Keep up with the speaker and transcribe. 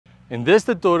In this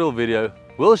tutorial video,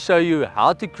 we'll show you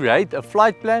how to create a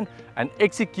flight plan and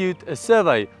execute a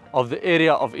survey of the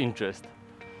area of interest.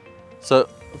 So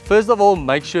first of all,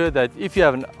 make sure that if you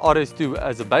have an RS2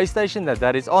 as a base station,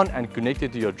 that is on and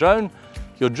connected to your drone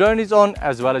is on,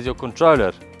 as well as your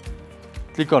controller.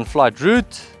 Click on flight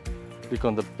route, click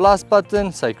on the plus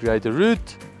button, say create a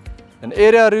route, an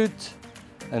area route,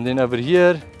 and then over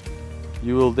here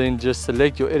you will then just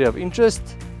select your area of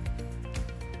interest.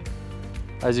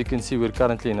 As you can see, we're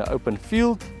currently in an open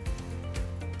field.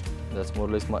 That's more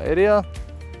or less my area.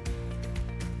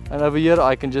 And over here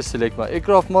I can just select my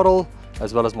aircraft model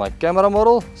as well as my camera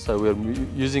model. So we're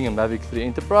using a Mavic 3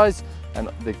 Enterprise, and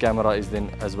the camera is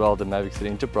then as well the Mavic 3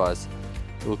 Enterprise.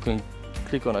 We can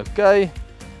click on OK,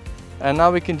 and now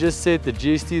we can just set the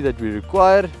GST that we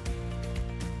require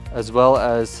as well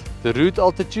as the route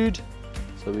altitude.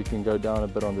 So we can go down a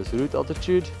bit on this route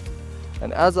altitude,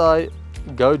 and as I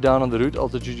go down on the route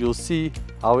altitude, you'll see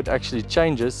how it actually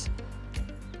changes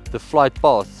the flight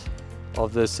path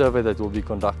of the survey that will be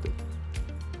conducted.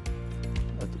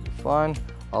 That will be fine.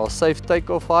 Our safe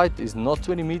takeoff height is not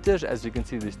 20 meters. As you can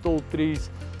see, there's tall trees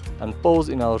and poles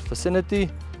in our vicinity,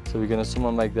 so we're going to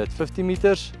somehow make that 50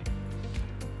 meters.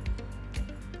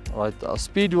 Alright, our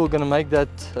speed, we're going to make that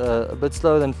a bit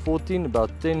slower than 14, about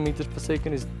 10 meters per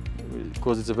second, is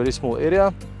because it's a very small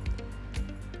area.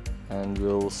 And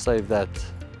we'll save that.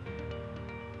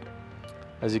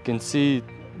 As you can see,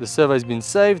 the survey has been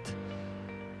saved.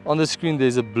 On the screen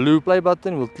there's a blue play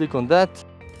button. We'll click on that.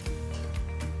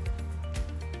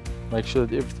 Make sure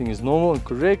that everything is normal and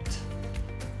correct.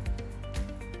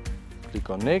 Click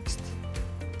on next.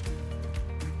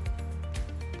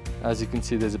 As you can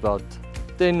see, there's about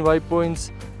 10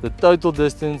 waypoints. The total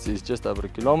distance is just over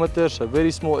 1 kilometer, so a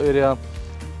very small area.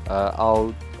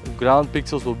 Our ground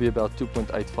pixels will be about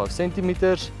 2.85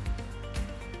 centimeters.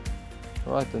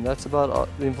 Right, and that's about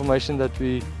the information that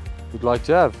we would like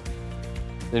to have.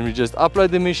 Then we just upload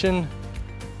the mission,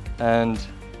 and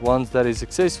once that is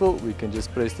successful, we can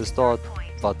just press the start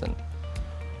button.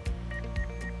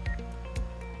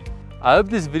 I hope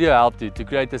this video helped you to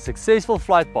create a successful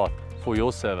flight path for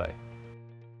your survey.